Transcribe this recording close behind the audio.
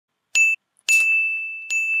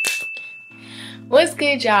What's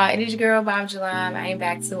good, y'all? It is your girl, Bob Jalam. I am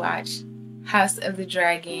back to watch House of the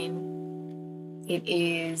Dragon. It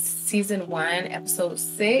is season 1, episode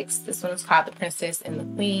 6. This one is called The Princess and the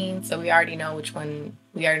Queen. So we already know which one.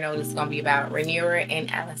 We already know this is going to be about Rhaenyra and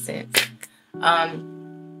Alicent.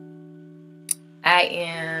 I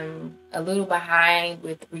am a little behind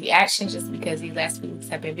with reaction just because these last few weeks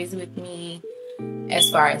have been busy with me as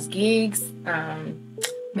far as gigs.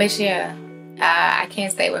 But yeah. I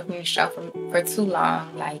can't stay away from the show for too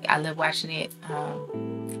long. Like, I love watching it.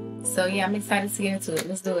 So yeah, I'm excited to get into it.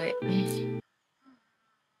 Let's do it.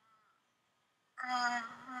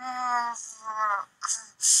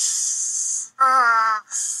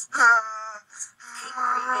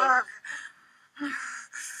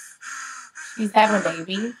 She's having a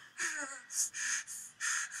baby?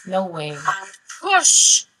 No way.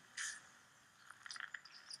 Push!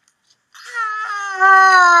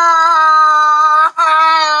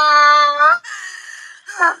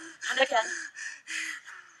 And again.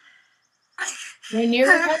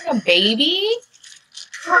 Rhaenyra having a baby? Is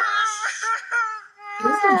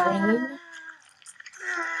this a dream?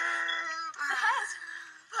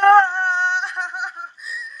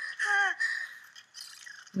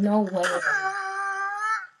 No way. No way.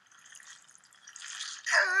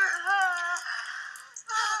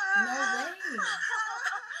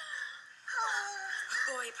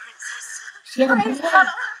 Boy, princess. She had a baby.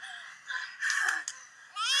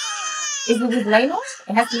 Is it with Laenor?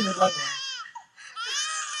 It has to be with Laenor.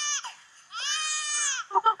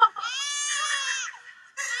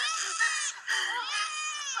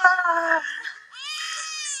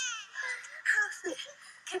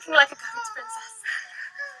 Kicking like a goat, princess.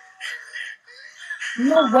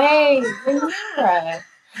 No way. Rhaenyra.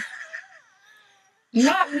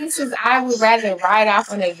 Not me, since I would rather ride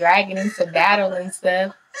off on a dragon into battle and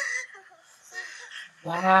stuff.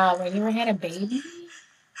 Wow, Rhaenyra had a baby?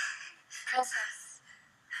 Princess,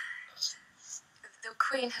 the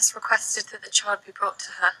queen has requested that the child be brought to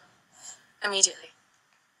her immediately.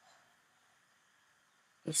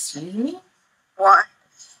 Excuse me? Why?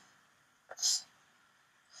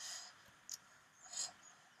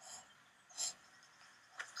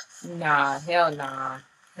 Nah, hell nah.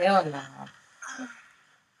 Hell nah.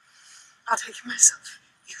 I'll take it myself.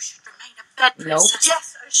 You should remain in bed, princess. Nope.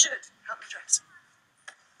 Yes, I should. Help me dress.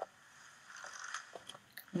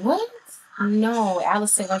 What? No,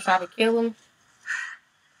 Alicent gonna try to kill him?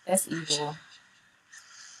 That's evil.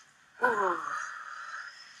 Wow,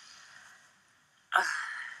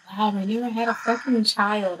 Rhaenyra had a fucking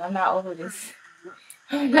child. I'm not over this.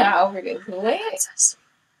 I'm not over this. What? Princess.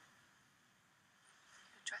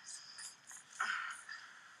 Dress.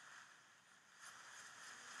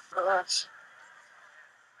 Relax.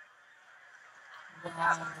 Wow.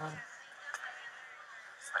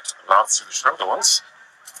 I took a lance through the shoulder once.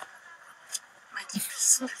 My deepest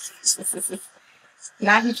sympathies.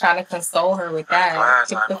 Now he's trying to console her with that.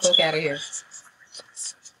 Get the fuck out of here.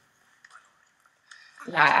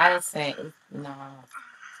 Nah, Alicent. Nah.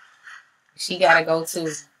 She gotta go too.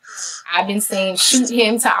 I've been saying shoot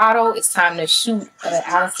him to Otto. It's time to shoot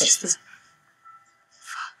Alicent too.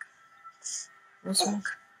 What's wrong?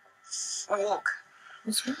 Walk.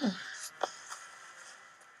 What's wrong?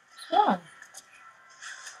 What's wrong?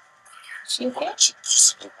 Is she okay? What did she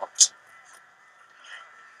possibly want?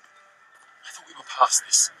 I thought we were past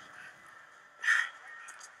this.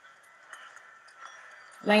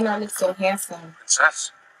 Laenor looks so handsome.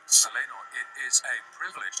 Princess, Selena, it is a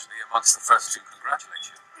privilege to be amongst the first to congratulate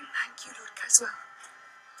you. Thank you, Lord Caswell.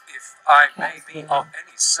 If I may be of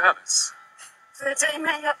any service. The day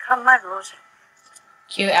may yet come, my lord.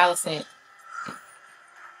 Kill Alicent.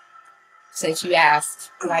 Since you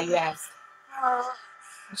asked. Why you asked? Oh.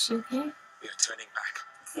 Is she okay? We are turning back.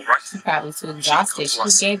 All right? She's probably too exhausted. She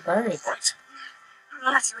just gave birth. Right.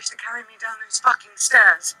 Unless you wish to carry me down those fucking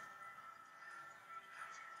stairs.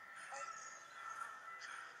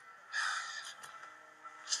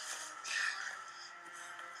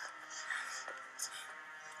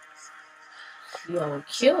 Yo,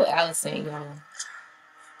 kill Alicent, yo.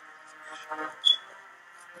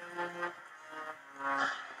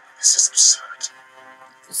 This is absurd.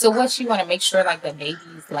 So what, she want to make sure, like, the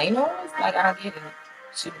baby's Laenor's? Like, I don't get it.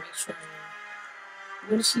 She make sure.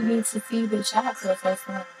 What does she need to see the child for the first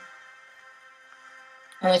time?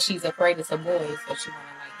 Unless she's afraid it's a boy, so she want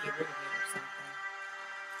to, like, get rid of it or something.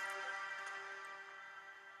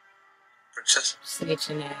 Princess?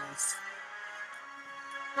 Snitching ass.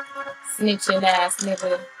 Snitching ass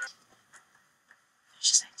nigga.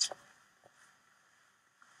 She said.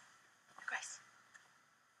 Grace.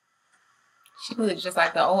 She looks just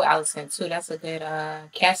like the old Alicent too. That's a good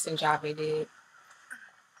casting job they did.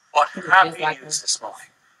 What He was happy just like news her. this morning.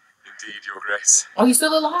 Indeed, Your Grace. Oh, he's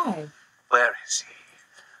still alive. Where is he?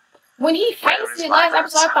 When he Where is fainted my last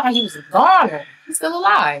episode, I thought he was a goner. He's still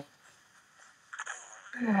alive.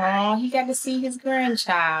 Oh, he got to see his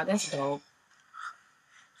grandchild. That's dope.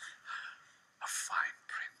 A fine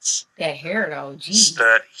prince. That hair, though, jeez.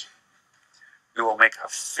 Sturdy. We will make a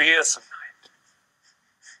fearsome knight.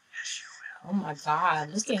 Yes, you will. Oh my God,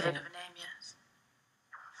 look Still at don't him. have a name yet.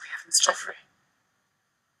 We haven't struck. Joffrey.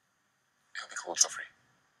 He'll be called Joffrey.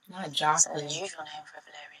 Not It's an Joffrey. unusual name for a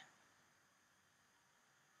Valerian.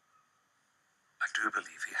 I do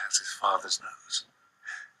believe he has his father's nose.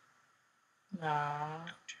 No. Don't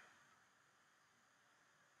you?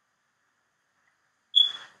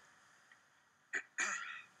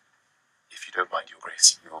 If you don't mind, Your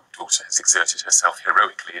Grace, your daughter has exerted herself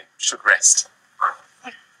heroically and should rest.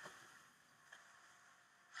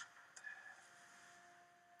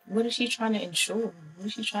 What is she trying to ensure? What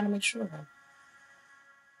is she trying to make sure of?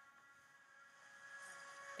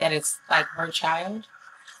 That it's like her child?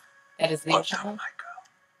 That is their Well done, child? my girl.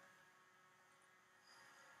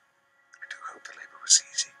 I do hope the labour was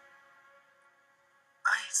easy.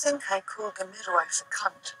 I think I called the midwife a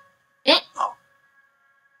cunt. Oh,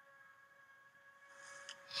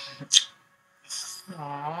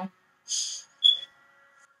 Aww.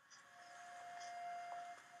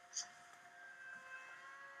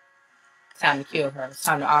 Time to kill her. It's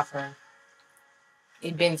time to off her.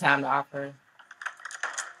 It's been time to off her.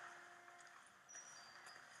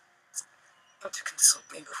 Not to consult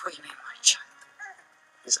me before you name my child.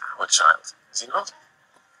 he's our child, is he not?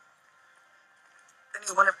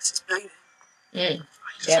 Only one of us is bleeding. I That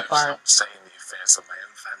deserve part. some say in the affairs of my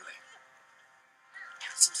own family. You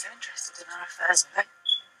don't seem so interested in our affairs, right?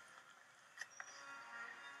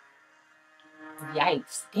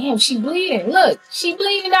 Yikes. Damn, she bleeding. Look, she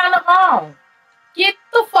bleeding down the hall. Get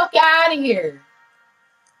the fuck out of here.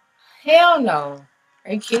 Hell no.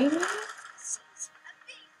 Are you kidding me?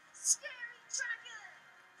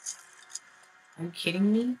 Are you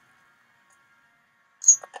kidding me?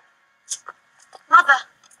 Mother!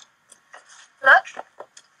 Look!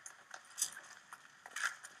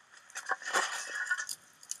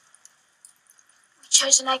 We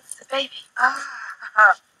chose a name for the baby.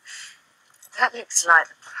 Ah, that looks like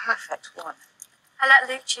the perfect one. I let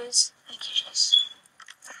Luke choose. Thank you, Jace.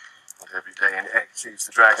 And every day an egg thieves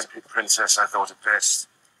the dragon pit princess, I thought it best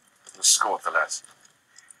to escort the lass.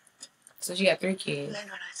 So she got 3 kids. No,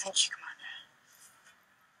 thank you, Commander.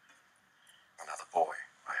 Another boy,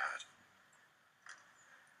 I heard.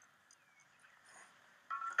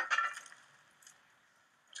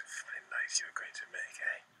 What a fine night you're going to make,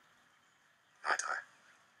 eh? Night-eye.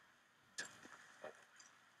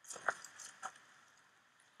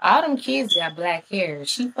 All them kids got black hair. Is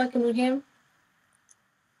she fucking with him?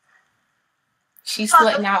 She's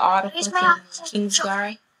sweating out all the fucking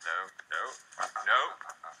Kingsguard. No.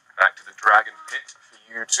 Back to the dragon pit for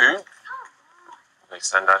you two. They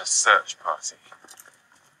send out a search party.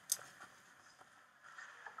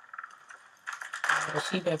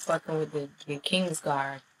 She been fucking with the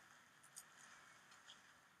Kingsguard.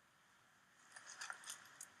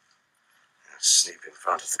 Sleep in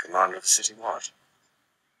front of the commander of the city watch.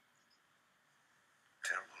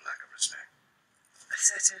 Terrible lack of respect. A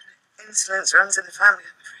certain insolence runs in the family,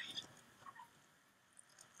 I'm afraid.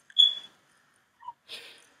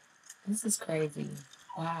 This is crazy.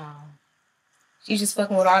 Wow. She's just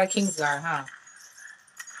fucking with all the Kingsguard, huh?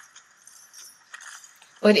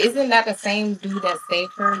 But isn't that the same dude that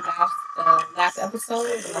saved her last episode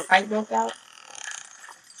when the fight broke out?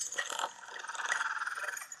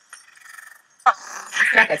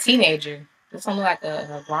 It's like a teenager. This one look like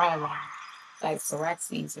a grown one. Like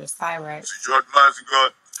Cyraxes or Cyrax.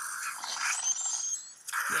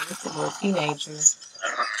 Yeah, this is a little teenager.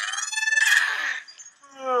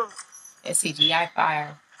 It's CGI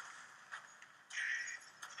fire.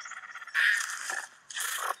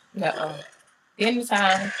 Uh-oh. Dinner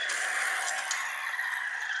time.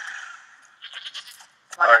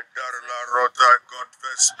 I got a lot of that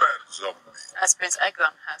confess spells on me. As Prince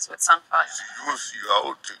Aegon has with Sunfire. You see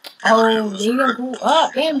how to Oh, they done grew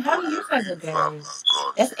up. Damn, how do you guys look at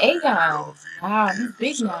That's Aegon. Wow, he's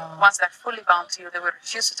big now. Once they're fully bound to you, they will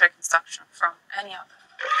refuse to take instruction from any other.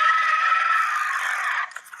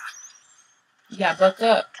 You got bucked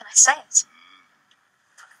up. Can I say it?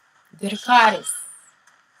 Dracarys.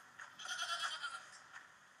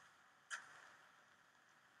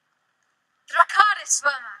 Dracarys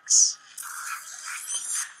Vermax.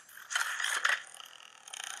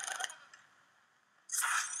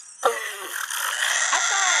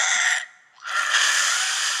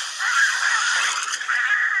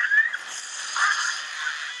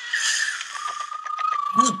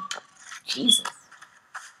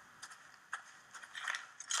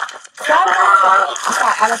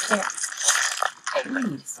 Alicent. Hey,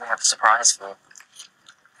 Please. we have a surprise for you.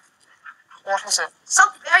 What is it?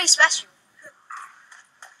 Something very special.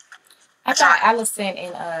 I thought Alicent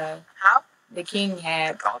and How? the king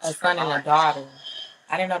had God's a son and a surprise. daughter.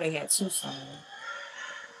 I didn't know they had two sons.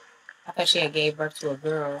 I thought she had gave birth to a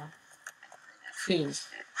girl. Two.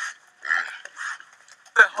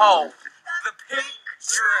 Behold, the pink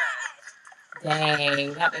dread.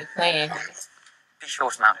 Dang, got me playing. Be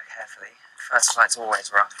sure to mount it carefully. First flight's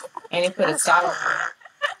always rough. And he put a saddle on her.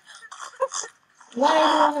 Why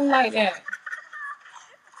are you doing him like that?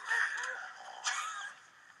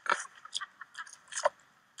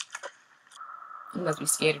 You must be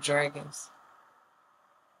scared of dragons.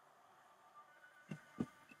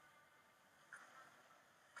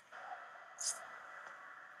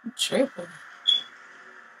 You tripping.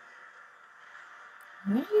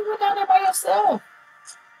 Why you went down there by yourself?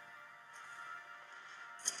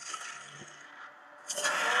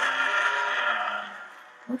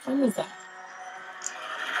 What fun is that?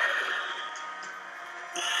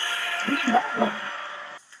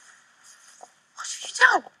 What have you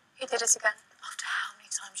done? He did it again. After how many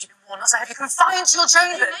times you've been warned, I said, you can find your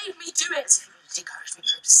chamber. They made me do it. It encouraged me.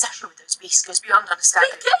 Your obsession with those beasts goes beyond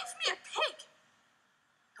understanding. They gave me a pig.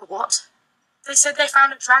 A what? They said they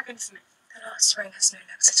found a dragon for me. The last ring has no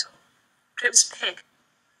legs at all. But it was a pig.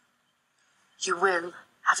 You will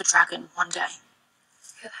have a dragon one day.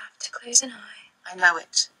 You'll have to close an eye. I know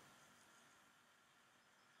it.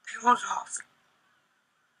 They want off.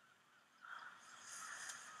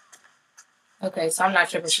 Okay, so I'm not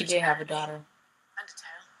tripping. She did have a daughter. And a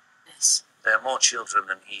tail. Yes. There are more children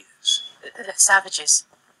than he is. They're savages.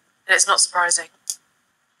 And it's not surprising.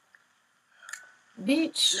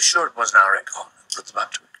 Bitch. You sure it wasn't our Ekon who put them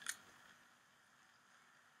up to it?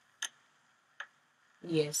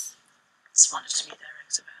 Yes. It's wanted to meet their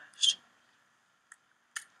eggs have hatched.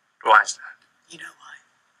 Why is that? You know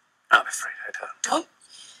why? I'm afraid I don't. Don't.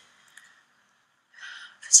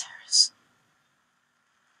 Viserys.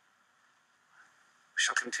 We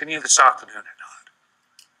shall continue this afternoon, Eddard.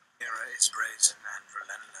 Mira is brazen and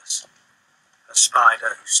relentless. A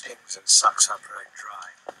spider who stings and sucks her prey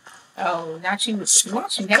dry. Oh, not you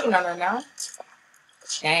hating on her now.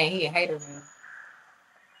 Dang, he a hater now.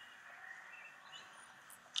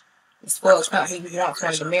 The spoiled cunt who you once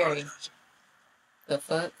wanted to marry. The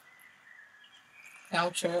fuck?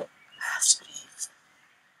 Don't trip. I have to believe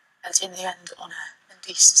that in the end, honour and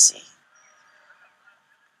decency.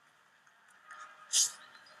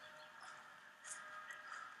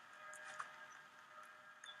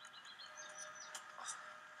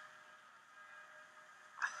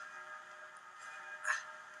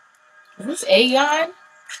 Is this Aegon?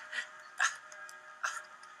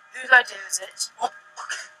 Whose idea is it?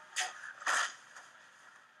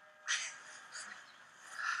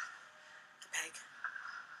 Meg.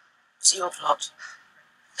 It's your plot.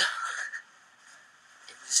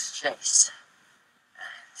 It was Jace.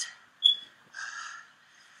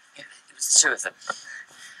 And it was the two of them.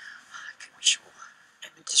 Can we sure?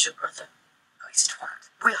 Edmund is your brother. Oh, he's a twat.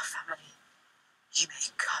 We are family. You may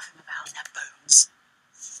carve him about in their bones.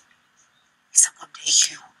 Except one day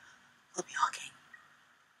you will be our king.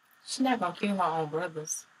 She's not gonna kill her own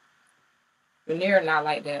brothers. Rhaenyra not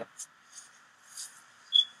like that.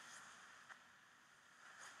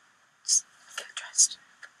 Just get dressed.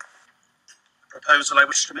 Proposal I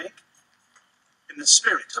wish to make. In the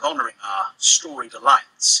spirit of honouring our storied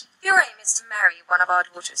alliance, Your aim is to marry one of our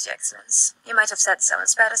daughters, Your Excellence. You might have said so and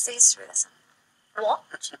spared us the history lesson. What?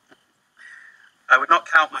 I would not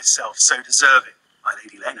count myself so deserving, my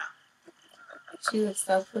Lady Lena. She looks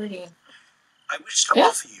so pretty. I wish to Yeah.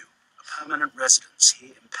 offer you a permanent residence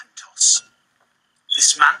here in Pentos.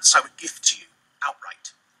 This manse I would gift to you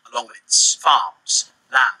outright, along with its farms,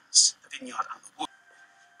 lands, the vineyard, and the wood.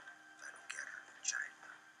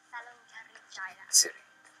 Ciri.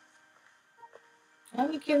 How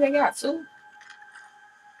many kids they got? Two?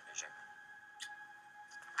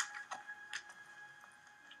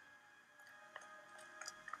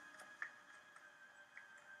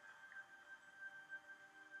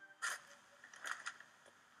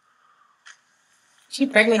 She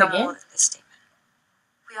We pregnant are more again? than this, Damon.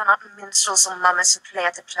 We are not minstrels or mummers who play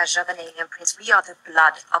at the pleasure of an alien prince. We are the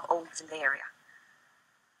blood of old Valyria.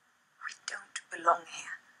 We don't belong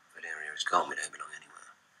here. Valeria is gone. We don't belong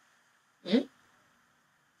anywhere.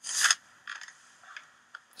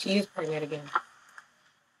 She is pregnant again. I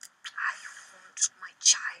want my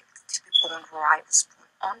child to be born where I was born,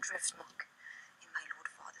 on Driftmark, in my Lord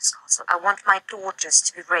Father's castle. I want my daughters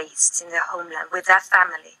to be raised in their homeland with their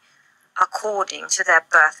family, according to their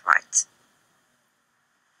birthright.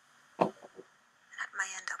 And at my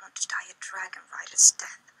his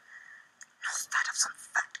death, not that of some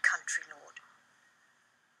fat country lord.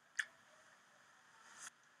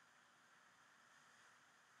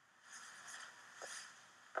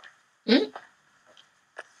 Hmm?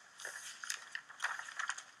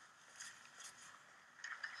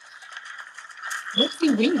 What's he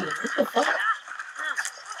reading? What the fuck?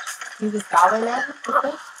 He's a scholar now? What the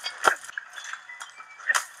fuck?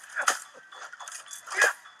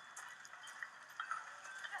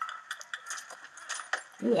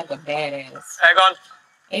 You look like a badass. Aegon,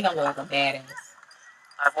 He gonna look like a badass.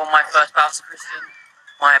 I've won my first battle, Christian.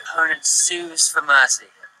 My opponent sues for mercy.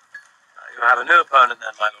 You have a new opponent then,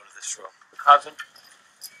 my lord of the straw. A cousin?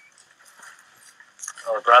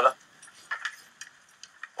 Or a brother?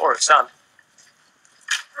 Or a son?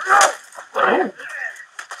 Oh.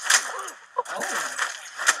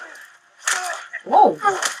 Whoa.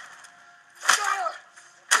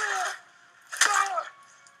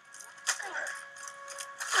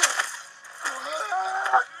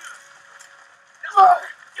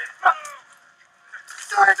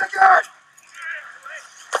 Say it again!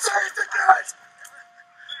 Say it again!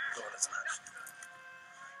 Lord is matched.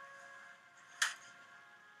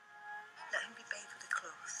 Let him be bathed with a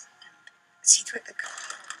cloth and see to it the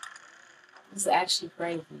This is actually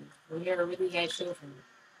crazy. We never really had children.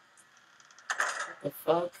 What the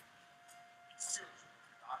fuck?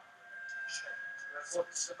 That's what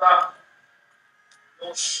it's about.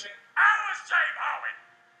 Your shit. Our shame, Harwin!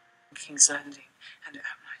 King's Landing and at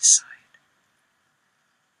my side.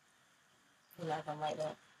 You're not gonna like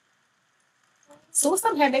that. So what's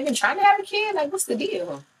up? Have they been trying to have a kid? Like, what's the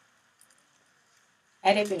deal?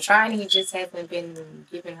 Had they been trying? He just hasn't been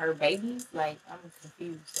giving her babies. Like, I'm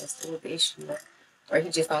confused as to what the issue is. Or he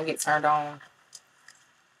just gonna get turned on.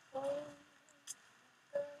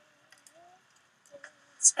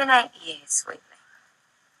 It's been 8 years, sweetly.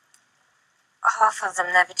 Half of them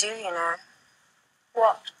never do, you know.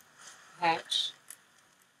 What? Hatch.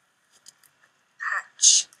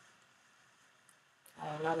 Hatch. I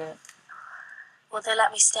don't know that. Will they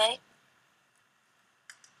let me stay?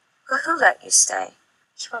 Well, who let you stay?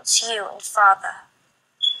 He wants you and father.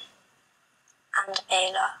 And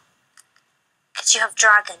Ayla. Could you have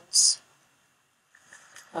dragons?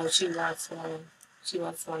 Oh, she wants one. She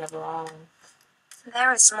wants one of her own.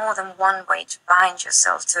 There is more than one way to bind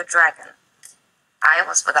yourself to a dragon. I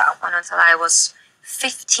was without one until I was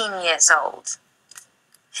 15 years old.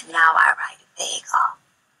 And now I ride a Vhagar,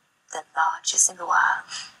 the largest in the world.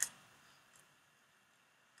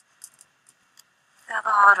 They have a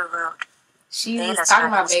harder road. She was Ayla's talking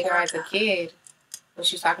about dragon's Vhagar as a water. kid. When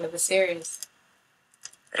she was talking to Viserys.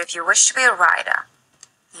 But if you wish to be a rider,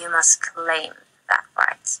 you must claim that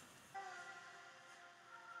right.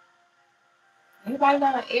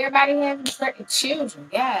 Everybody having children.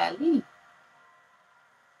 Golly.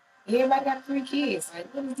 Everybody got 3 kids.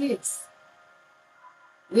 Like, what is this?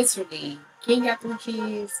 Literally, King got 3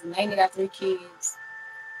 kids. Lainey got 3 kids.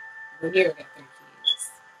 Rhaenyra got 3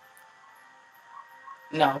 kids.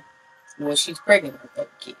 No. Well, she's pregnant with her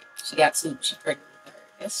 3rd kid. She got 2. She's pregnant with her.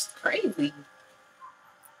 That's crazy.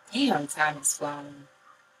 Damn, time has flown.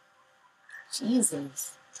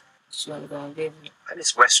 Jesus. She want to go and visit. And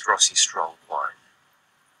this West Rossi strong wine.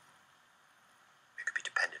 It could be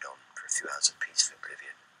depended on for a few hours of peaceful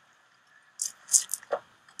oblivion.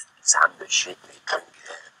 It's under shit they drink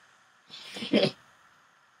here.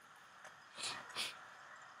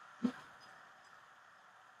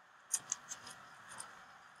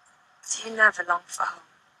 Do you never long for home?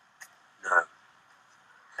 No.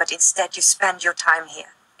 But instead you spend your time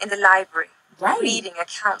here, in the library, Right. reading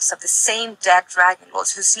accounts of the same dead dragon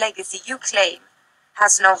lords whose legacy you claim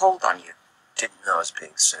has no hold on you. Didn't know I was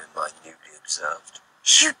being so minutely observed.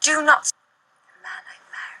 You do not. The man I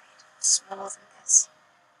married is more than this.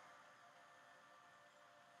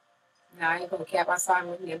 Now I ain't gonna cap outside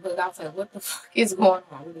reading that book. I was like, what the fuck is going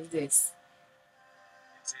on? What is this?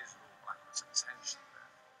 It is Lord Blackwood's intention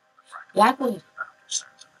that the Blackwood. the boundary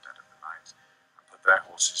stones in the dead of the night and put their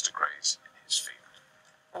horses to graze in his field.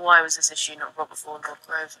 Why was this issue not brought before Lord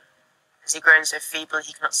Grover? Has he grown so feeble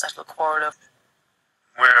he cannot settle a quarrel over?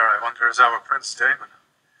 Where, I wonder, is our Prince Daemon?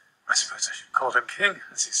 I suppose I should call him king,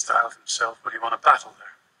 as he styled himself when he won a battle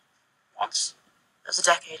there. Once. That was a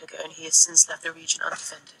decade ago, and he has since left the region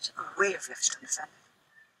undefended. We have left it undefended.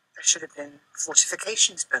 There should have been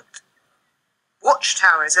fortifications built.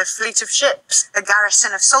 Watchtowers, a fleet of ships, a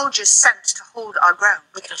garrison of soldiers sent to hold our ground.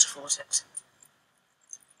 We cannot afford it.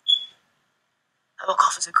 Our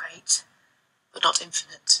coffers are great, but not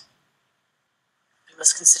infinite. We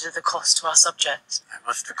must consider the cost to our subjects. I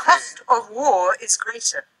must The agree. cost of war is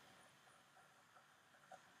greater.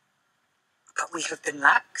 But we have been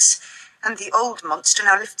lax, and the old monster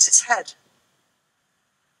now lifts its head.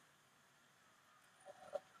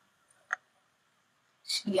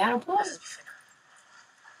 She got a point.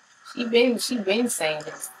 She been saying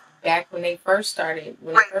this back when they first started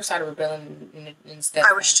rebelling and stuff.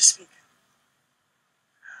 I wish to speak.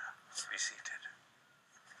 Be seated.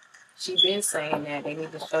 She been saying that they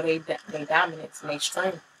need to show their dominance and their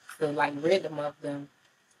strength to like rid them of them.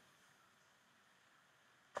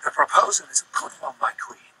 The proposal is a good one, my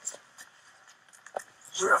queen.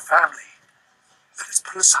 We're a family. Let us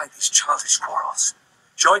put aside these childish quarrels.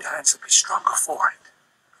 Joined hands will be stronger for it.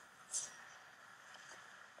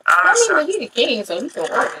 I mean, but he the king, so he can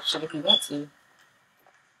order that shit if he want to.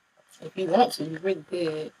 If he want to, he really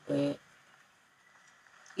could, but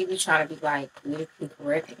he be trying to be like politically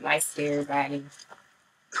correct and nice to everybody. Your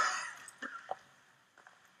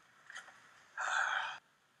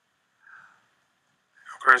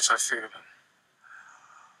Grace, I feel.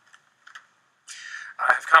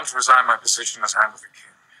 I have come to resign my position as Hand of the King.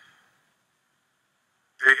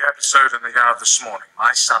 The episode in the yard this morning,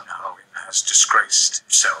 my son Owen has disgraced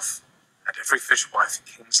himself, and every fishwife in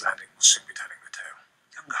King's Landing will soon be telling the tale.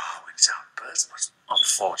 Young Owen's outburst was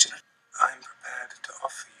unfortunate. I am prepared to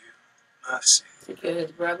offer you mercy. To kill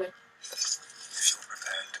his brother? If you're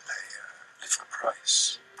prepared to pay a little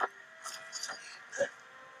price. I've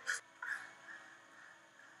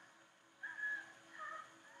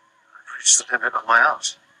reached the limit of my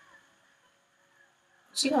art.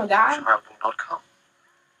 She gonna die? Child will not come.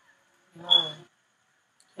 No.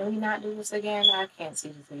 Can we not do this again? I can't see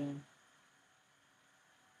this again.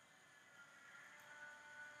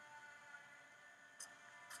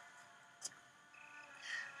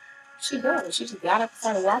 She does. She just got up and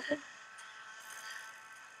started walking.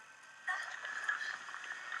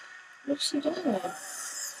 What's she doing?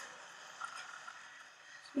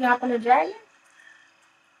 She hop on the dragon?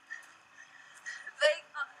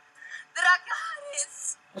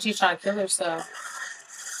 Or she's trying to kill herself.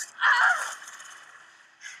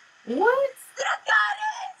 What?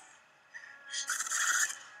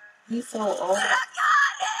 He's so old. You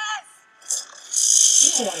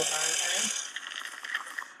don't want to burn her.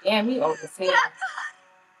 Damn, he old as hell.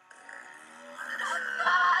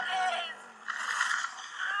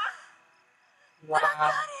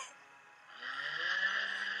 Wow.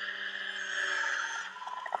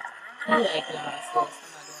 You ain't gonna sis. I'm not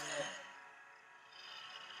doing that.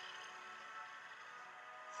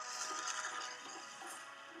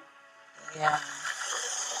 Yeah.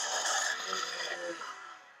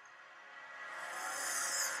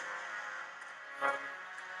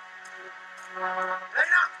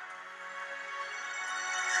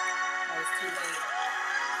 That was too late.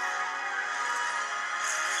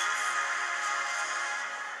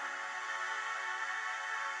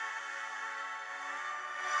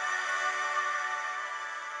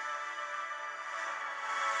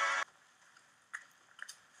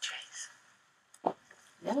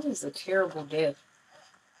 That was a terrible death.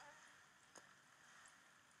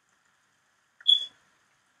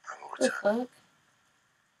 What the fuck?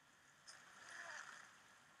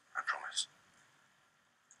 I promise.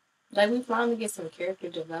 Like, we finally get some character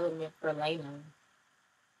development for Lena.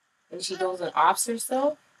 And she goes and offs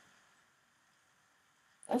herself?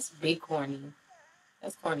 That's big corny.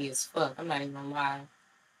 That's corny as fuck. I'm not even gonna lie. I will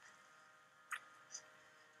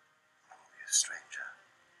be a stranger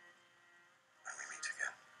when we meet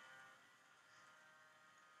again.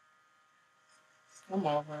 I'm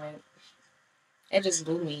over it. It just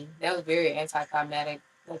blew me. That was very anticlimactic.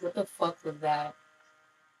 Like, what the fuck was that?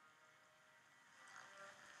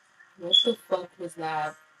 What the fuck was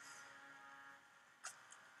that?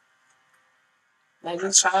 Like,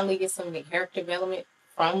 we finally get some character development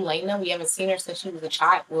from Lena. We haven't seen her since she was a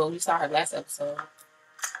child. Well, we saw her last episode.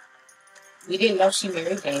 We didn't know she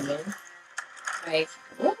married Damon. Like,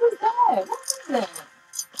 what was that? What was that?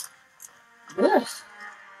 Ugh.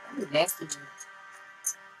 That was nasty.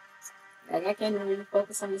 Like, I can't even really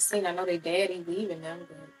focus on the scene. I know they daddy leaving them,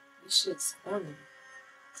 but this shit's funny.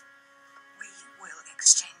 We will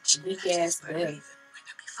exchange Weak letters ass by bed. Raven. Won't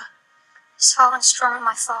that be fun? Is Harlan Strong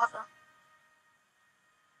my father?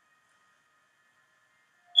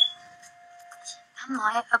 Am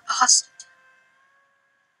I a bastard?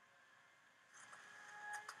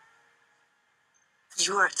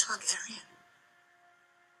 You are a Targaryen.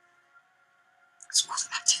 That's what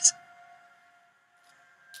that is.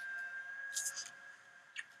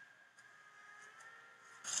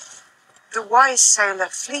 The wise sailor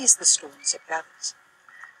flees the storms it gathers.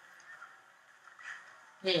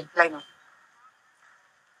 Lena.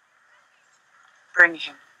 Bring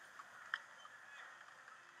him.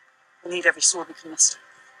 We'll need every sword we can muster.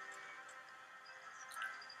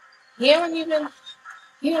 He don't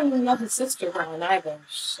even know his sister around either.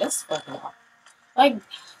 That's fucking up. Like,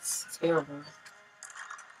 it's terrible.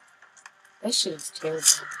 That shit is terrible.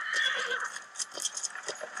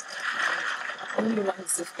 I don't even know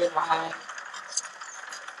his sister around.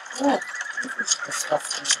 What? This is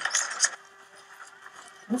disgusting.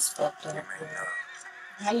 That's fucked up.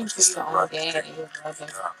 How you treat your own dad and your brother?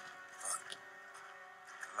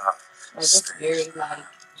 Like, that's very, like,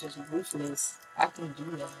 just ruthless. I can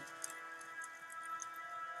do that.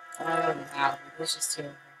 I don't know how, but it's just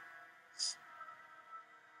terrible.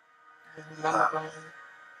 Mama gone.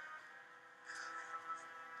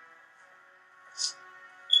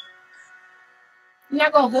 You're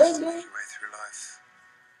not gonna hug me? Your way through life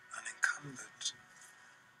unencumbered,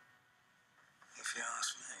 if you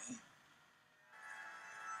ask me.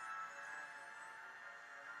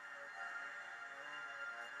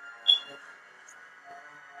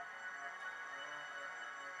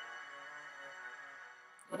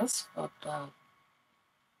 That's fucked up.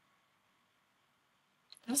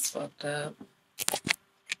 That's fucked up.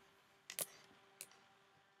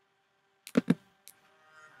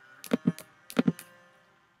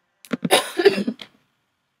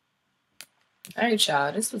 Alright,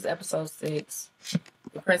 y'all. This was episode 6.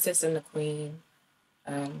 The Princess and the Queen.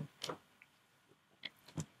 I'm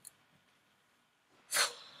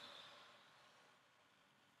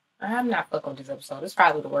not fucking with this episode. It's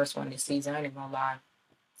probably the worst one this season. I ain't even gonna lie.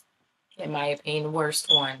 In my opinion, the worst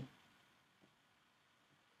one.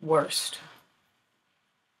 Worst.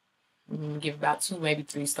 I'm gonna give about 2, maybe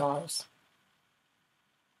 3 stars.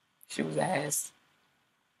 She was ass.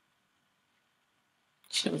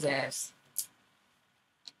 She was ass.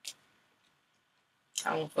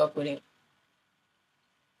 I don't fuck with it.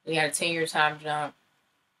 We got a 10-year time jump.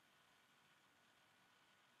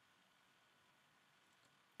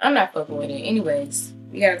 I'm not fucking with it. Anyways,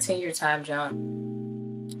 we got a 10-year time jump.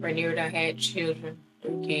 Rhaenyra done had children,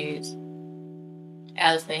 3 kids.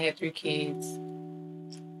 Alicent had 3 kids.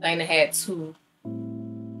 Laena had 2.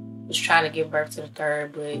 Was trying to give birth to the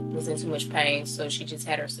 3rd, but was in too much pain, so she just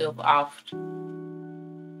had herself offed.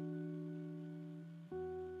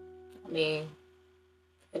 I mean,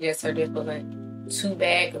 I guess her death wasn't too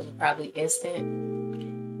bad because it was probably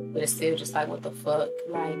instant. But it's still just like, what the fuck?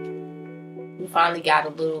 Like, we finally got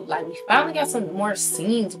some more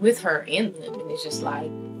scenes with her in them. And it's just like,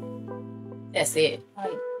 that's it.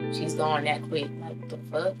 Like, she's gone that quick. Like, what the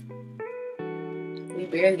fuck? We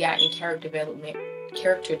barely got any character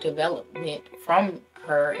development from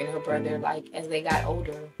her and her brother, like, as they got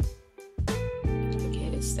older. I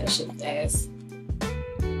guess that shit was ass.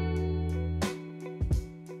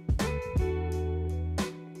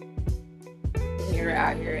 You're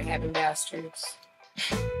out here having bastards.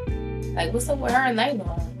 Like, what's up with her and Laena?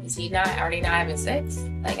 Are they not having sex?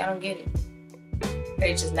 Like, I don't get it. Are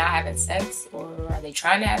they just not having sex? Or are they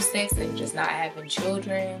trying to have sex and just not having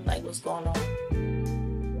children? Like, what's going on?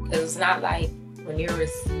 Because it's not like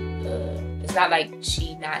Rhaenyra's, it's not like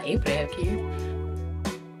she not able to have kids.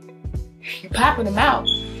 You're popping them out.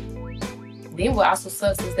 Then what also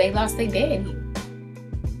sucks is they lost their daddy.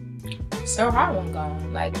 Sir Harwin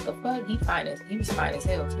gone. Like, the fuck? He was fine as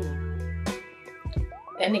hell too.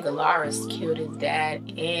 That nigga Larys killed his dad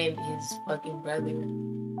and his fucking brother.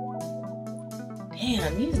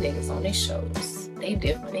 Damn, these niggas on these shows, they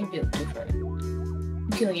different. They built different. You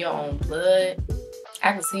killing your own blood.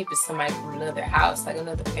 I can see if it's somebody from another house, like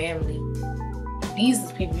another family. These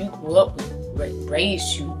are people you grew up with,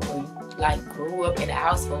 raised you, or like grew up in a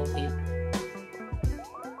household with.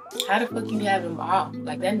 How the fuck you have him off?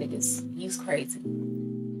 Like, that he's crazy.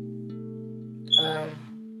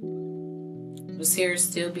 Viserys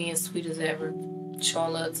still being sweet as ever,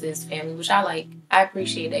 showing love to his family, which I like. I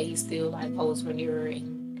appreciate that he still like holds Rhaenyra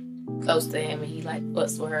and close to him, and he like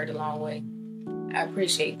fucks with her the long way. I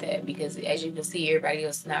appreciate that because, as you can see, everybody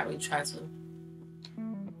else is not really trying to.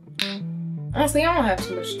 Honestly, I don't have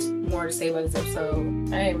too much more to say about this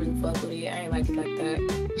episode. I ain't really fuck with it. I ain't like it like that.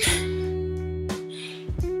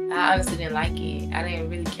 I honestly didn't like it. I didn't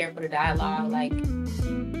really care for the dialogue. Like,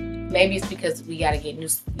 maybe it's because we gotta get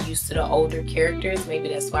used to the older characters. Maybe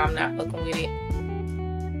that's why I'm not fucking with it.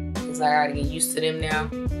 Because I gotta get used to them now.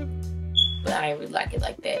 But I ain't really like it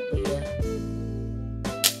like that. But yeah.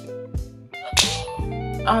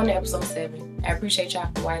 On to episode 7. I appreciate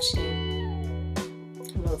y'all for watching.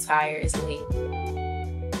 I'm a little tired. It's late.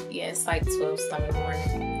 Yeah, it's like 12 something in the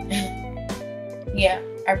morning. Yeah,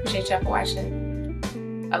 I appreciate y'all for watching.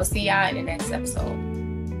 I will see y'all in the next episode.